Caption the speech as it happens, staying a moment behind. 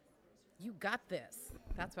You got this.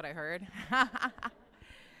 That's what I heard.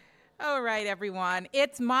 All right, everyone.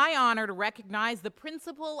 It's my honor to recognize the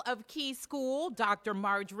principal of Key School, Dr.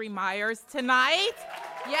 Marjorie Myers, tonight.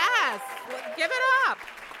 Yes, give it up.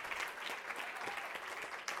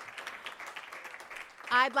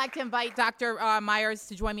 I'd like to invite Dr. Myers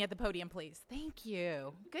to join me at the podium, please. Thank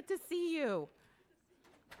you. Good to see you.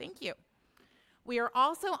 Thank you. We are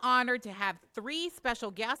also honored to have three special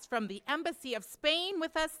guests from the Embassy of Spain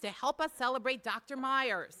with us to help us celebrate Dr.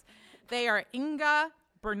 Myers. They are Inga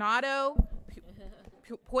Bernardo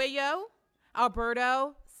Puello,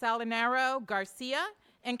 Alberto Salinero Garcia,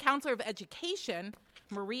 and Counselor of Education,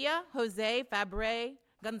 Maria Jose Fabre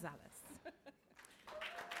Gonzalez.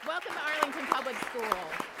 Welcome to Arlington Public School.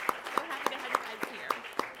 So happy to have you guys here.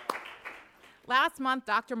 Last month,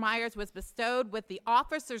 Dr. Myers was bestowed with the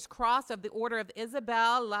Officer's Cross of the Order of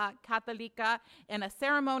Isabel la Católica in a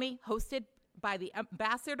ceremony hosted by the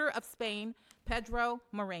Ambassador of Spain, Pedro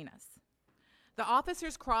Morenas. The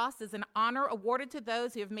Officer's Cross is an honor awarded to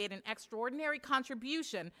those who have made an extraordinary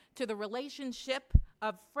contribution to the relationship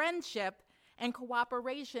of friendship and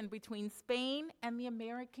cooperation between Spain and the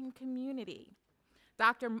American community.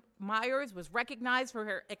 Dr. Myers was recognized for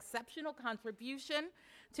her exceptional contribution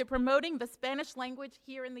to promoting the Spanish language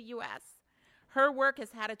here in the U.S. Her work has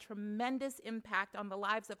had a tremendous impact on the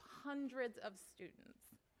lives of hundreds of students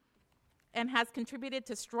and has contributed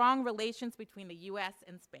to strong relations between the U.S.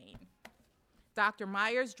 and Spain. Dr.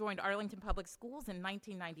 Myers joined Arlington Public Schools in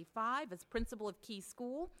 1995 as principal of Key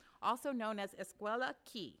School, also known as Escuela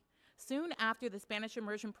Key, soon after the Spanish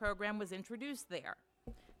immersion program was introduced there.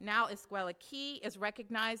 Now, Escuela Key is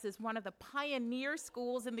recognized as one of the pioneer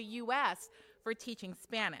schools in the U.S. for teaching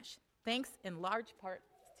Spanish, thanks in large part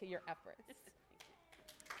to your efforts.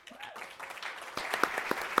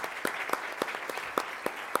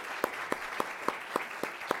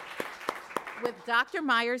 With Dr.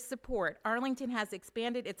 Myers' support, Arlington has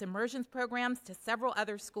expanded its immersions programs to several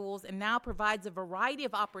other schools and now provides a variety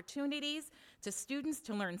of opportunities to students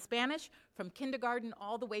to learn Spanish from kindergarten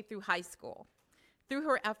all the way through high school. Through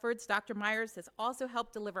her efforts, Dr. Myers has also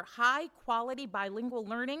helped deliver high-quality bilingual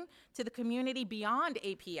learning to the community beyond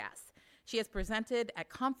APS. She has presented at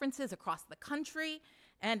conferences across the country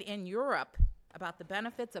and in Europe about the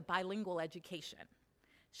benefits of bilingual education.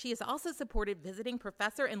 She has also supported visiting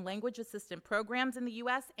professor and language assistant programs in the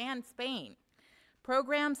U.S. and Spain,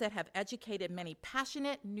 programs that have educated many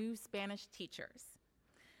passionate new Spanish teachers.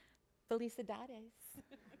 Felicidades,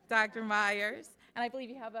 Dr. Myers. And I believe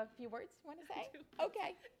you have a few words you want to say? I do.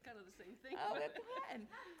 Okay. Kind of the same thing. Oh, go ahead.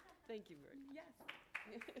 Thank you very much.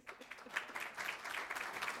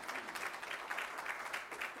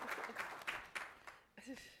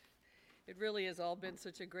 Yes. It really has all been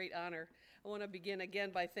such a great honor. I want to begin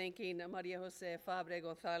again by thanking Maria Jose Fabre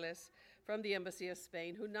Gonzalez from the Embassy of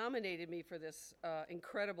Spain, who nominated me for this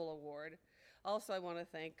incredible award. Also, I want to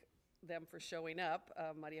thank them for showing up,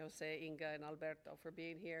 Maria Jose, Inga, and Alberto for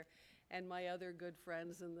being here, and my other good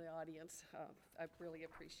friends in the audience. I really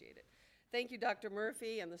appreciate it. Thank you, Dr.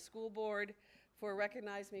 Murphy and the school board for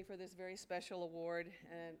recognizing me for this very special award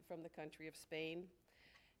and from the country of Spain.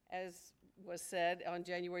 As was said, on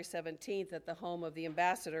January 17th at the home of the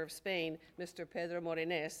Ambassador of Spain, Mr. Pedro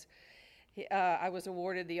Morenes, I was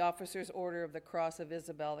awarded the Officer's Order of the Cross of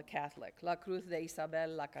Isabel the Catholic, La Cruz de Isabel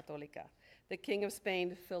la Católica. The King of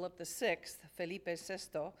Spain, Philip VI, Felipe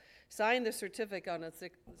VI, signed the certificate on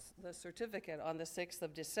the 6th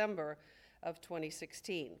of December of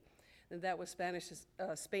 2016. And that was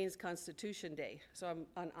Spain's Constitution Day, so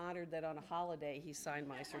I'm honored that on a holiday he signed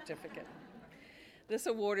my certificate. This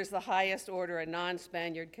award is the highest order a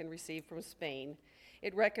non-Spaniard can receive from Spain.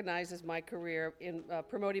 It recognizes my career in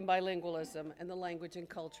promoting bilingualism and the language and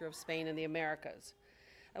culture of Spain and the Americas.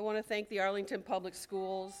 I want to thank the Arlington Public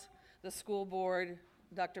Schools, the school board,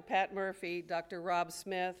 Dr. Pat Murphy, Dr. Rob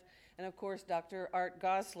Smith, and of course Dr. Art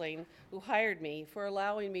Gosling, who hired me for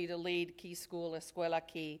allowing me to lead Key School, Escuela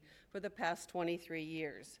Key, for the past 23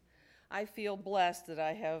 years. I feel blessed that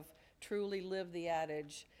I have truly lived the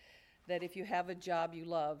adage that if you have a job you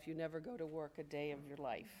love, you never go to work a day of your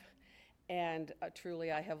life. And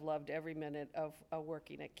truly, I have loved every minute of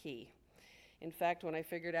working at Key. In fact, when I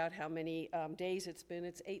figured out how many days it's been,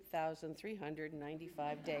 it's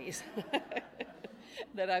 8,395 days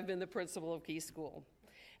that I've been the principal of Key School.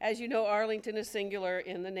 As you know, Arlington is singular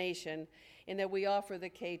in the nation in that we offer the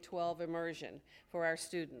K-12 immersion for our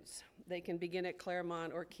students. They can begin at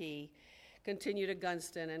Claremont or Key, continue to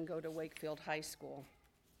Gunston, and go to Wakefield High School.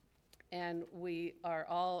 And we are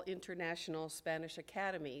all international Spanish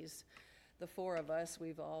academies the four of us,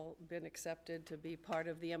 we've all been accepted to be part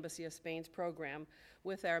of the Embassy of Spain's program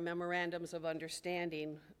with our memorandums of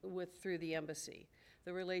understanding through the embassy.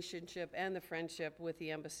 The relationship and the friendship with the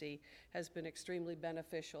embassy has been extremely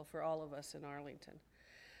beneficial for all of us in Arlington.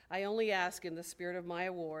 I only ask in the spirit of my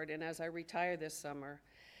award, and as I retire this summer,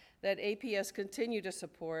 that APS continue to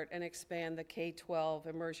support and expand the K-12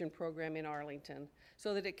 immersion program in Arlington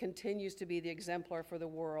so that it continues to be the exemplar for the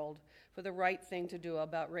world for the right thing to do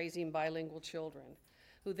about raising bilingual children,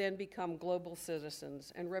 who then become global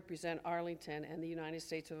citizens and represent Arlington and the United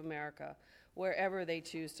States of America wherever they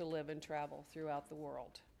choose to live and travel throughout the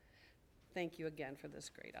world. Thank you again for this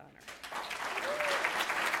great honor.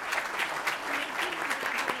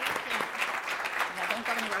 Now, don't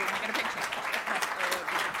go anywhere. We're going to get a picture.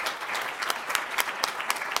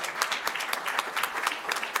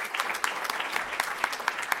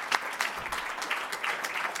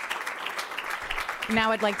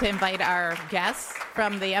 Now I'd like to invite our guests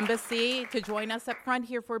from the embassy to join us up front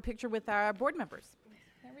here for a picture with our board members.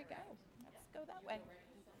 There we go. Let's go that way.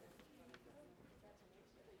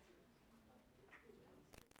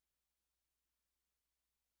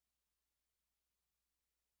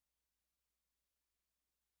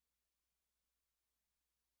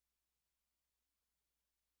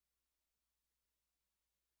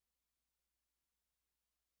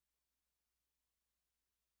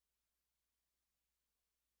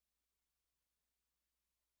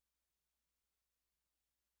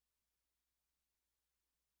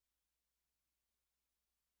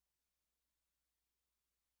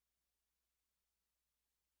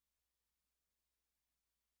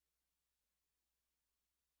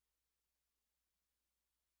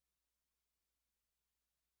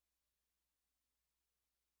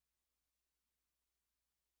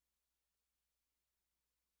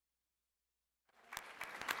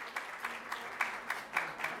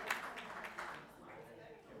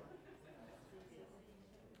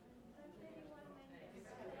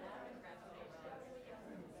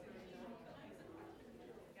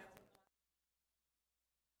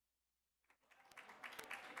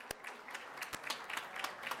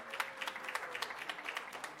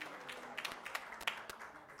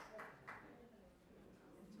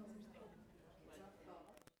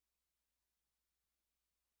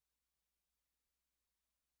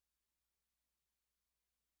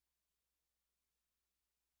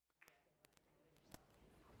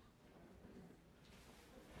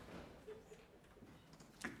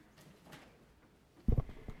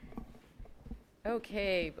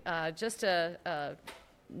 Okay, just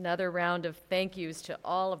another round of thank yous to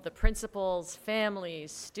all of the principals,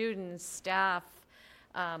 families, students, staff,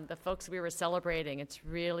 the folks we were celebrating. It's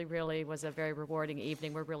really was a very rewarding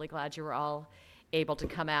evening. We're really glad you were all able to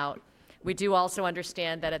come out. We do also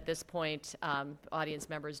understand that at this point, audience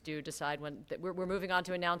members do decide when, we're moving on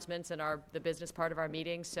to announcements and the business part of our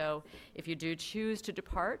meeting, so if you do choose to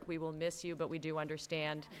depart, we will miss you, but we do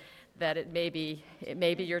understand that it may be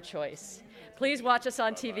your choice. Please watch us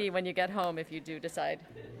on TV when you get home if you do decide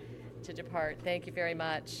to depart. Thank you very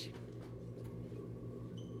much.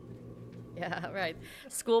 Yeah, right.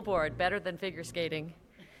 School board, better than figure skating.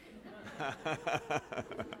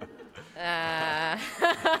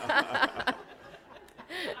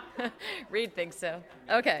 Reed thinks so.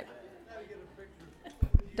 Okay.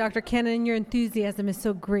 Dr. Kennan, your enthusiasm is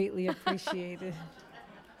so greatly appreciated.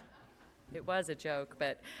 It was a joke,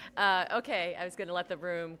 but okay, I was going to let the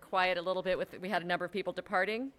room quiet a little bit. We had a number of people departing.